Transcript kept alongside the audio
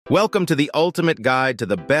Welcome to the ultimate guide to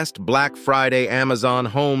the best Black Friday Amazon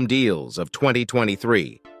home deals of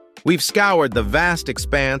 2023. We've scoured the vast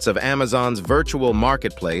expanse of Amazon's virtual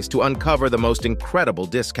marketplace to uncover the most incredible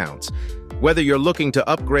discounts. Whether you're looking to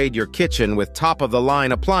upgrade your kitchen with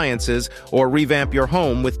top-of-the-line appliances or revamp your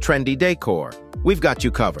home with trendy decor, we've got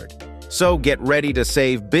you covered. So get ready to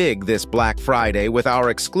save big this Black Friday with our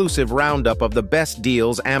exclusive roundup of the best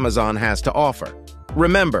deals Amazon has to offer.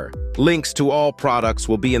 Remember, links to all products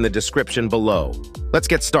will be in the description below. Let's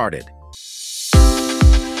get started.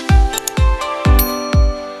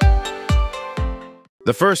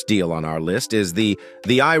 The first deal on our list is the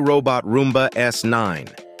iRobot Roomba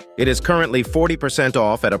S9. It is currently 40%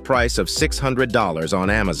 off at a price of $600 on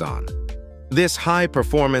Amazon. This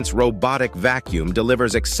high-performance robotic vacuum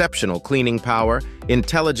delivers exceptional cleaning power,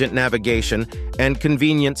 intelligent navigation, and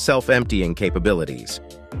convenient self-emptying capabilities.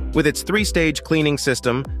 With its 3-stage cleaning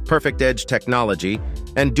system, perfect edge technology,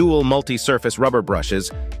 and dual multi-surface rubber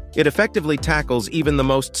brushes, it effectively tackles even the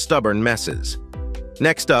most stubborn messes.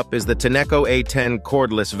 Next up is the Tineco A10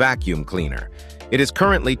 cordless vacuum cleaner. It is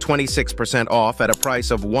currently 26% off at a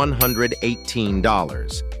price of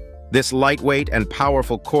 $118. This lightweight and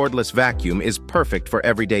powerful cordless vacuum is perfect for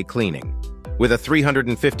everyday cleaning. With a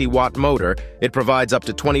 350-watt motor, it provides up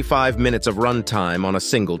to 25 minutes of runtime on a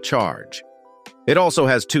single charge. It also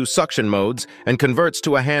has 2 suction modes and converts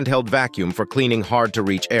to a handheld vacuum for cleaning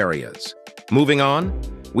hard-to-reach areas. Moving on,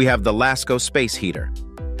 we have the Lasko space heater.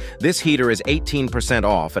 This heater is 18%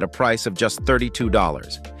 off at a price of just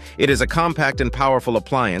 $32. It is a compact and powerful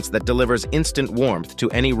appliance that delivers instant warmth to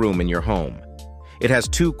any room in your home. It has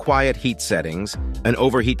 2 quiet heat settings, an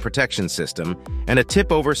overheat protection system, and a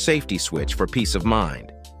tip-over safety switch for peace of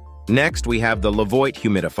mind. Next, we have the LEVOIT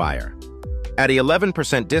Humidifier. At an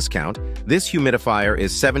 11% discount, this humidifier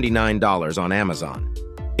is $79 on Amazon.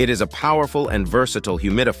 It is a powerful and versatile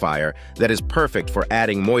humidifier that is perfect for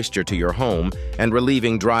adding moisture to your home and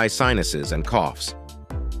relieving dry sinuses and coughs.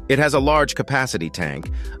 It has a large capacity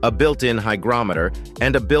tank, a built-in hygrometer,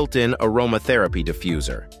 and a built-in aromatherapy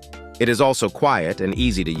diffuser. It is also quiet and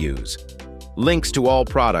easy to use. Links to all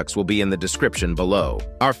products will be in the description below.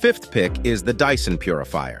 Our fifth pick is the Dyson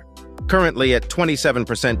Purifier. Currently at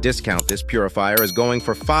 27% discount, this purifier is going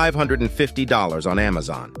for $550 on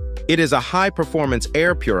Amazon. It is a high-performance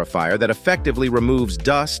air purifier that effectively removes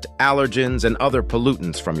dust, allergens, and other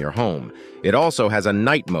pollutants from your home. It also has a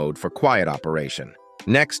night mode for quiet operation.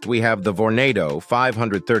 Next, we have the Vornado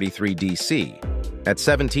 533 DC. At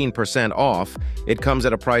 17% off, it comes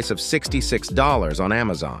at a price of $66 on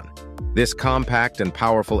Amazon. This compact and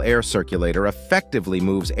powerful air circulator effectively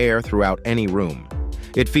moves air throughout any room.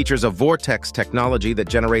 It features a vortex technology that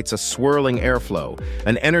generates a swirling airflow,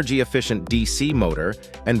 an energy-efficient DC motor,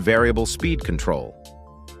 and variable speed control.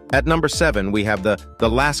 At number 7, we have the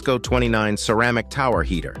Lasko 29 ceramic tower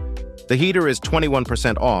heater. The heater is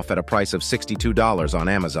 21% off at a price of $62 on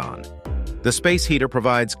Amazon. The space heater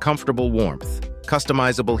provides comfortable warmth,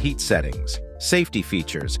 customizable heat settings, safety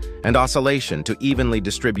features, and oscillation to evenly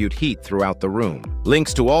distribute heat throughout the room.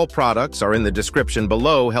 Links to all products are in the description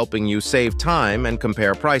below, helping you save time and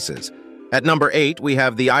compare prices. At number 8, we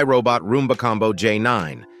have the iRobot Roomba Combo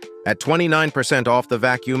J9. At 29% off, the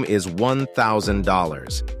vacuum is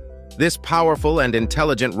 $1,000. This powerful and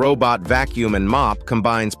intelligent robot vacuum and mop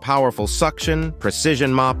combines powerful suction,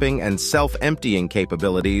 precision mopping, and self-emptying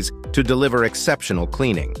capabilities to deliver exceptional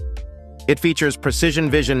cleaning. It features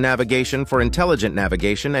precision vision navigation for intelligent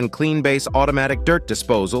navigation and clean-base automatic dirt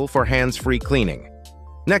disposal for hands-free cleaning.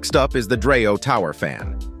 Next up is the Dreo tower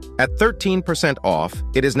fan. At 13% off,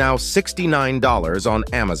 it is now $69 on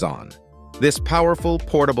Amazon. This powerful,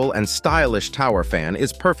 portable, and stylish tower fan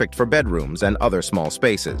is perfect for bedrooms and other small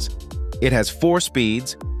spaces. It has 4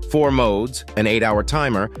 speeds, 4 modes, an 8-hour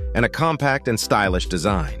timer, and a compact and stylish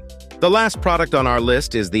design. The last product on our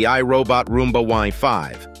list is the iRobot Roomba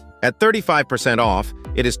Y5. At 35% off,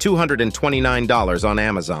 it is $229 on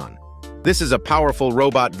Amazon. This is a powerful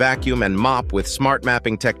robot vacuum and mop with smart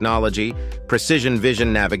mapping technology, precision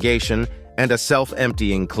vision navigation, and a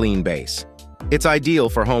self-emptying clean base. It's ideal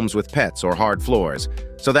for homes with pets or hard floors,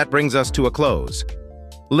 so that brings us to a close.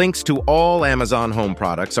 Links to all Amazon home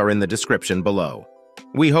products are in the description below.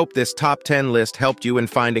 We hope this top 10 list helped you in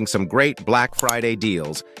finding some great Black Friday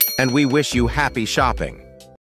deals, and we wish you happy shopping.